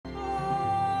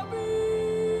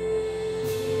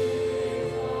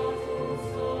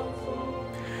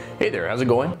Hey there, how's it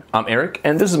going? I'm Eric,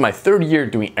 and this is my third year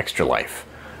doing Extra Life.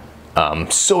 I'm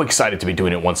so excited to be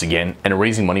doing it once again and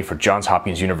raising money for Johns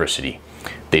Hopkins University.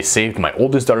 They saved my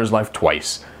oldest daughter's life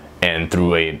twice, and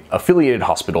through an affiliated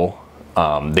hospital,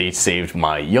 they saved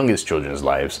my youngest children's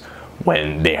lives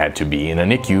when they had to be in a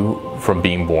NICU from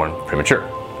being born premature.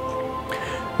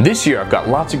 This year I've got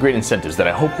lots of great incentives that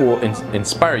I hope will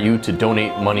inspire you to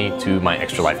donate money to my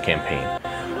Extra Life campaign.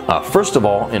 First of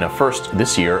all, in a first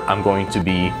this year, I'm going to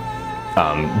be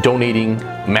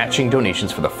matching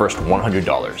donations for the first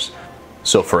 $100.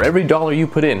 So for every dollar you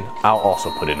put in, I'll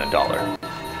also put in $1.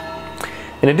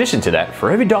 In addition to that,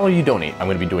 for every dollar you donate, I'm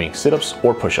going to be doing sit-ups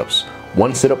or push-ups,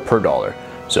 1 sit-up per dollar.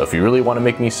 So if you really want to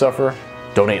make me suffer,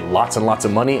 donate lots and lots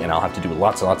of money and I'll have to do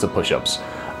lots and lots of push-ups.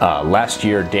 Last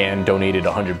year, Dan donated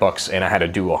 $100 and I had to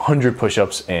do 100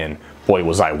 push-ups, and boy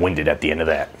was I winded at the end of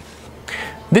that.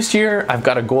 This year, I've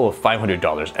got a goal of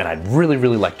 $500 and I'd really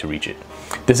like to reach it.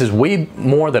 This is way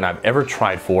more than I've ever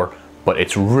tried for, but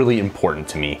it's really important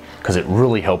to me because it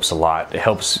really helps a lot. It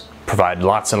helps provide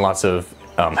lots and lots of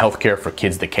healthcare for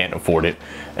kids that can't afford it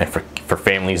and for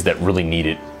families that really need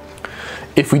it.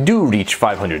 If we do reach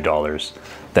 $500,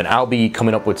 then I'll be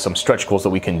coming up with some stretch goals that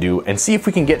we can do and see if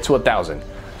we can get to 1,000.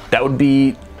 That would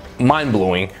be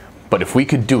mind-blowing, but if we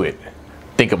could do it,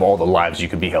 think of all the lives you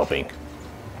could be helping.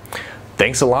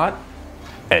 Thanks a lot,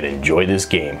 and enjoy this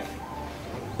game.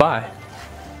 Bye.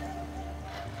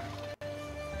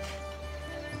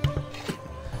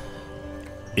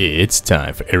 It's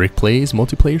time for Eric Plays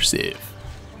Multiplayer Civ.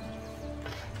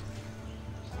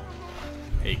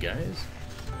 Hey guys,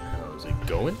 how's it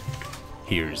going?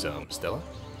 Here's Stella,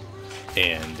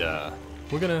 and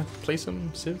we're gonna play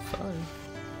some Civ 5.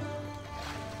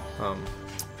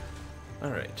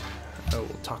 Alright, we'll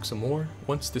talk some more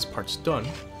once this part's done.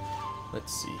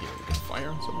 Let's see here, we can fire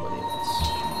on somebody.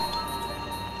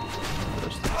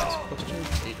 Let's ask question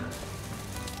later.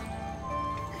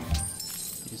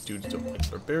 These dudes don't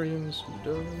like barbarians. Who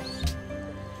does?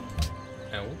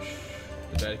 Ouch.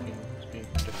 The Vatican is being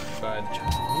protected by the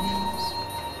Chinese.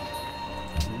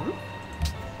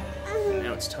 And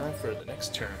now it's time for the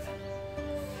next turn.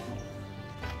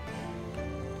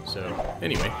 So,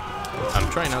 anyway, I'm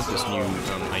trying out this new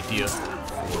idea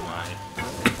for my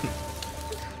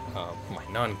my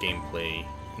non-gameplay,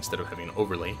 instead of having an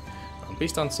overlay,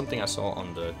 based on something I saw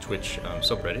on the Twitch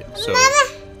subreddit. So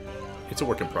it's a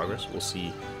work in progress. We'll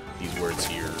see these words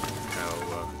here,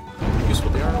 how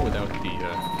useful they are without the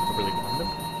overlay behind them.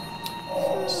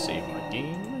 Save my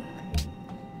game.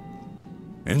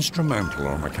 Instrumental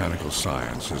or mechanical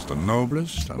science is the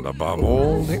noblest, and above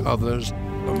all the others,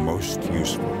 the most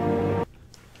useful.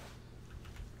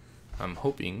 I'm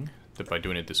hoping that by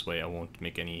doing it this way, I won't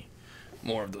make any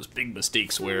more of those big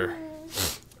mistakes where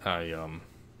I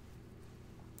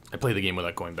play the game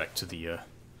without going back to the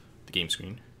game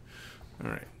screen. All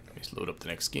right, let's load up the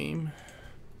next game.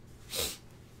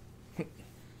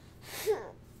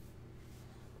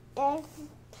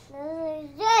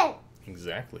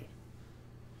 Exactly.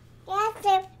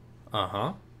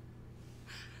 Uh-huh.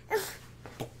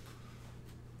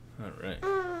 All right.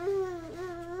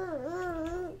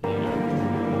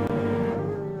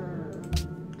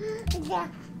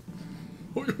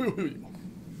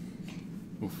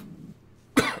 Oof.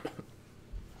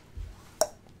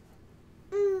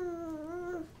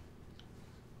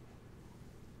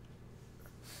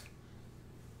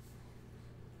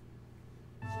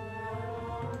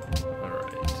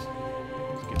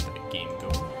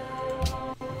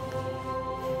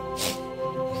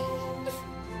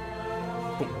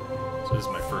 So this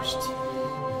is my first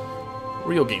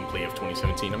real gameplay of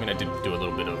 2017. I mean, I did do a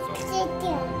little bit of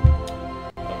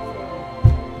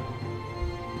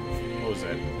what was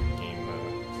that game?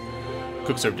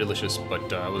 Cook Serve Delicious,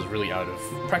 but I was really out of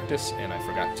practice and I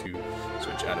forgot to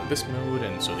switch out of this mode,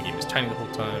 and so the game is tiny the whole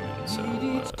time, and so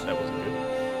that wasn't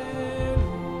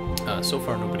good. So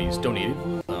far, nobody's donated.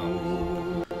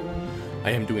 I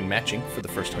am doing matching for the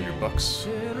first $100.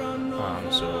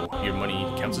 So your money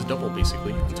counts as double,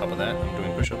 basically. On top of that, I'm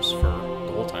doing push-ups for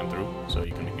the whole time through, so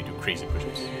you can make me do crazy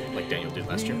push-ups, like Daniel did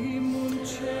last year.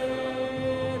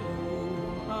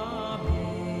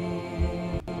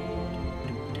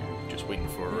 Just waiting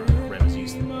for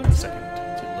Ramesses II to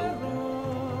load.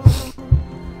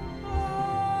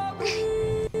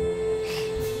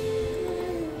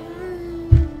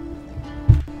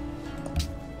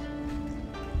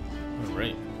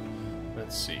 Alright,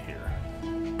 let's see here.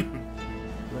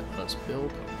 Let us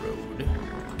build a road,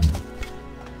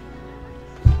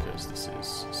 because this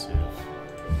is Civ.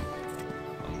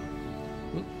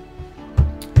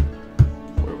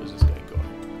 Where was this guy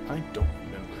going? I don't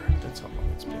remember. That's how long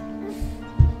it's been.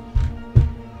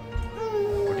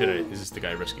 Is this the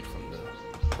guy rescued from the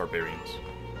barbarians?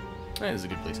 This is a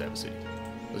good place to have a city.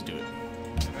 Let's do it.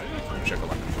 Check a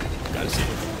lot. Gotta see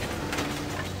it.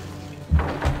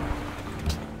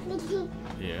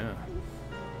 Yeah.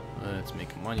 Let's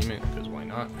make a monument, because why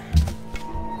not?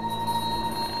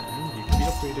 You can be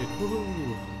upgraded.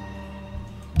 Woohoo!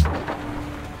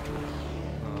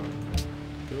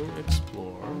 Go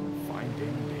explore. Find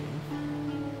Danny.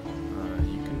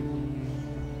 You can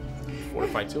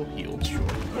fortify till healed, sure.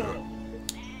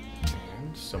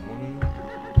 And someone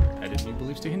added new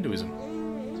beliefs to Hinduism.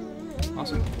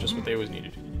 Awesome. Just what they always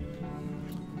needed.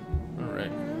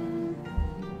 Alright.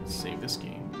 Let's save this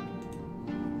game.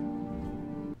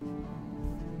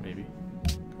 Maybe.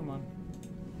 Come on.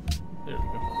 There we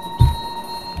go.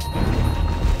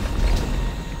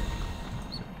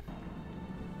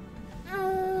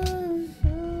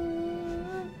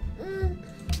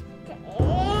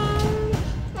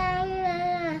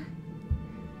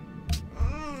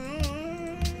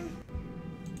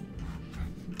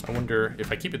 I wonder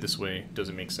if I keep it this way, does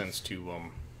it make sense to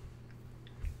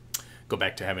go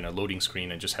back to having a loading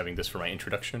screen and just having this for my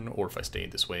introduction, or if I stay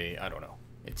this way, I don't know.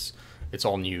 It's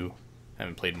all new. I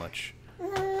haven't played much.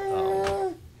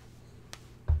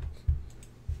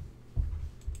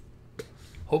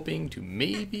 Hoping to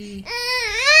maybe...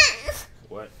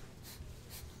 What?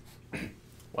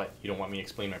 What? You don't want me to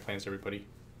explain my plans to everybody?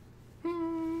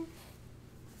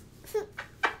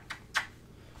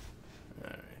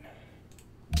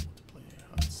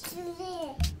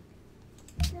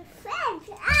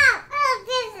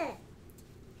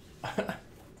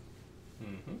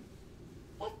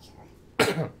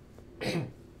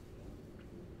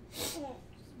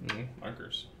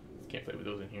 Markers. Can't play with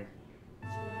those in here.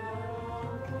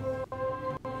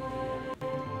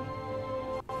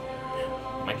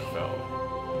 Microphone.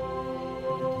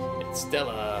 It's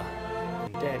Stella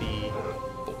and Daddy.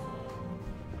 Oh.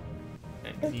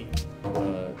 And Eddie.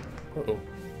 Uh-oh.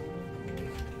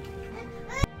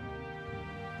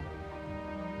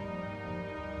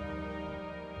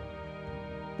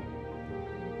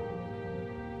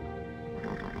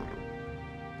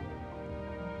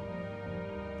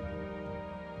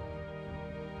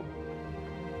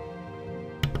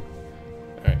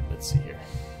 Let's see here.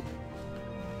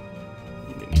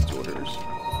 Even these orders.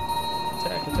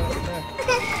 Attack, attack, attack.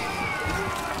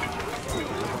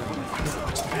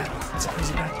 It's a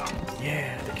crazy battle.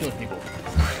 Yeah, they're killing people.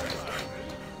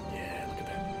 Yeah, look at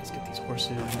that. Let's get these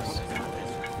horses.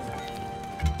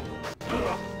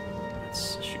 Let's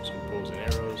shoot some bows and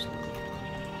arrows.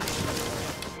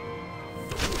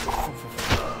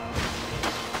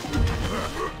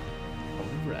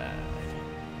 Alright.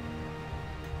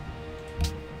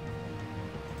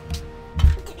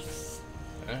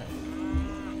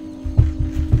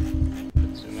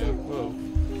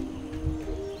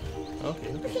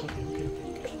 Okay.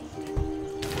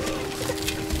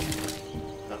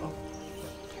 Uh-oh.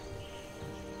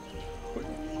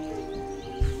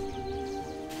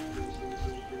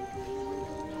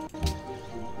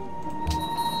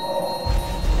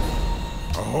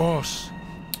 A horse.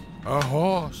 A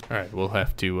horse. Alright, we'll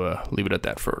have to leave it at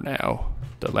that for now.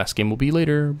 The last game will be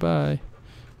later. Bye.